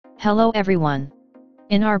Hello everyone.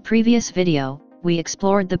 In our previous video, we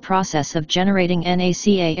explored the process of generating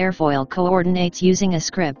NACA Airfoil coordinates using a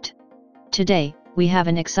script. Today, we have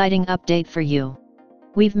an exciting update for you.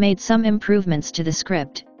 We've made some improvements to the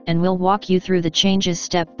script, and we'll walk you through the changes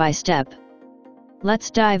step by step.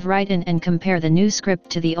 Let's dive right in and compare the new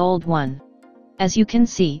script to the old one. As you can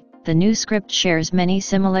see, the new script shares many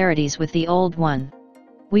similarities with the old one.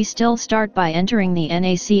 We still start by entering the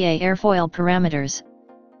NACA Airfoil parameters,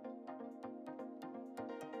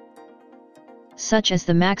 such as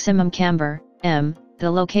the maximum camber, M, the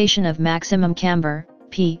location of maximum camber,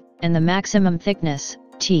 P, and the maximum thickness,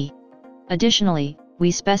 T. Additionally, we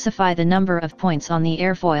specify the number of points on the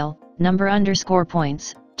airfoil,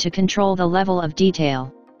 number_points, to control the level of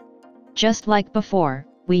detail. Just like before,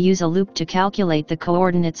 we use a loop to calculate the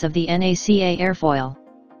coordinates of the NACA airfoil.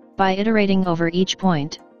 By iterating over each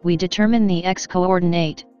point, we determine the x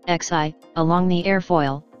coordinate, xi, along the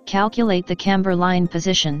airfoil, calculate the camber line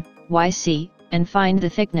position, yc, and find the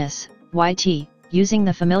thickness, yt, using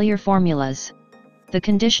the familiar formulas. The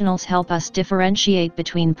conditionals help us differentiate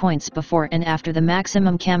between points before and after the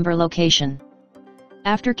maximum camber location.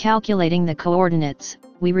 After calculating the coordinates,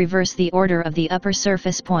 we reverse the order of the upper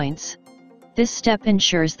surface points. This step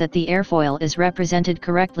ensures that the airfoil is represented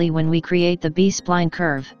correctly when we create the B-spline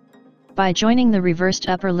curve. By joining the reversed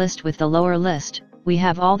upper list with the lower list, we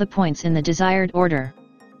have all the points in the desired order.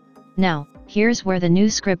 Now, here's where the new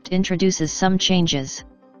script introduces some changes.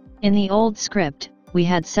 In the old script, we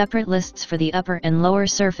had separate lists for the upper and lower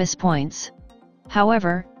surface points.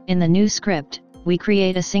 However, in the new script, we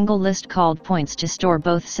create a single list called points to store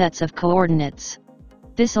both sets of coordinates.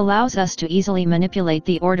 This allows us to easily manipulate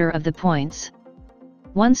the order of the points.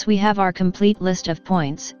 Once we have our complete list of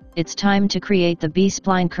points, it's time to create the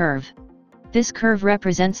B-spline curve. This curve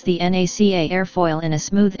represents the NACA airfoil in a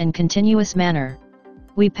smooth and continuous manner.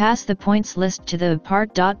 We pass the points list to the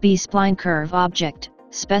part.B-spline curve object,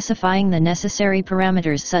 specifying the necessary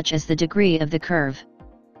parameters such as the degree of the curve.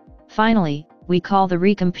 Finally, we call the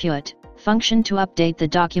recompute function to update the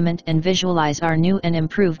document and visualize our new and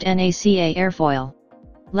improved NACA airfoil.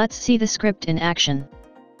 Let's see the script in action.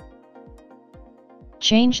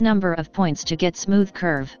 Change number of points to get smooth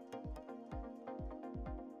curve.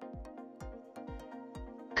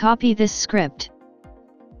 Copy this script.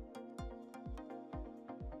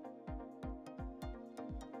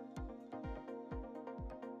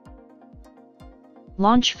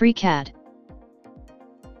 Launch FreeCAD.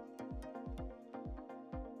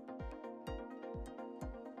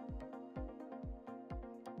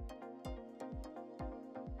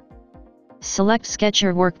 Select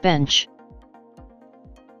Sketcher Workbench.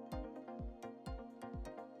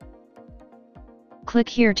 Click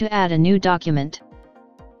here to add a new document.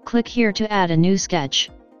 Click here to add a new sketch.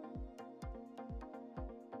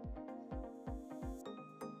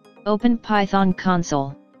 Open Python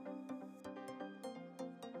console.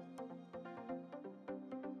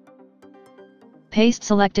 Paste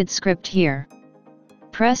selected script here.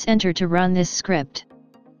 Press Enter to run this script.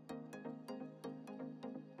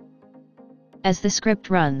 As the script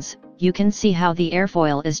runs, you can see how the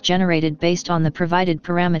airfoil is generated based on the provided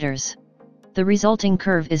parameters. The resulting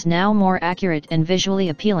curve is now more accurate and visually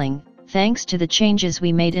appealing, thanks to the changes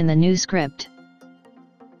we made in the new script.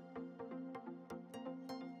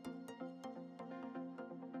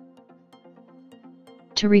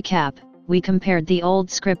 To recap, we compared the old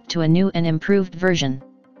script to a new and improved version.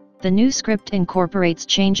 The new script incorporates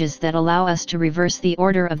changes that allow us to reverse the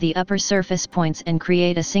order of the upper surface points and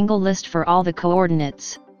create a single list for all the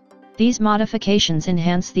coordinates. These modifications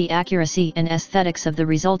enhance the accuracy and aesthetics of the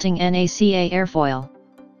resulting NACA airfoil.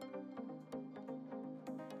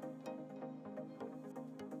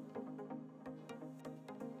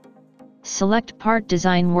 Select Part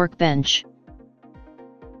Design Workbench.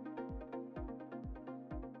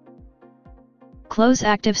 Close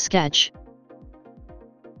Active Sketch.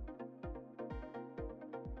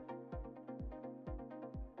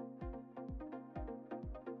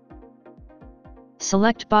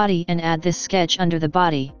 Select Body and add this sketch under the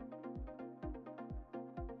body.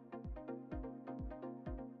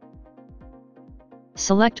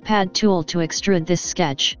 Select Pad tool to extrude this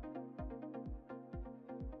sketch.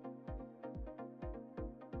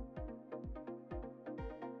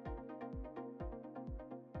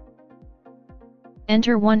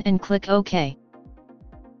 Enter 1 and click OK.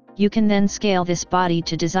 You can then scale this body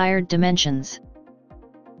to desired dimensions.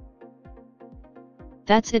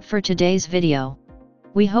 That's it for today's video.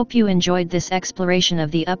 We hope you enjoyed this exploration of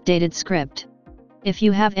the updated script. If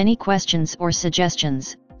you have any questions or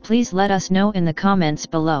suggestions, please let us know in the comments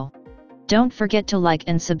below. Don't forget to like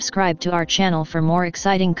and subscribe to our channel for more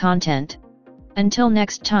exciting content. Until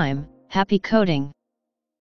next time, happy coding!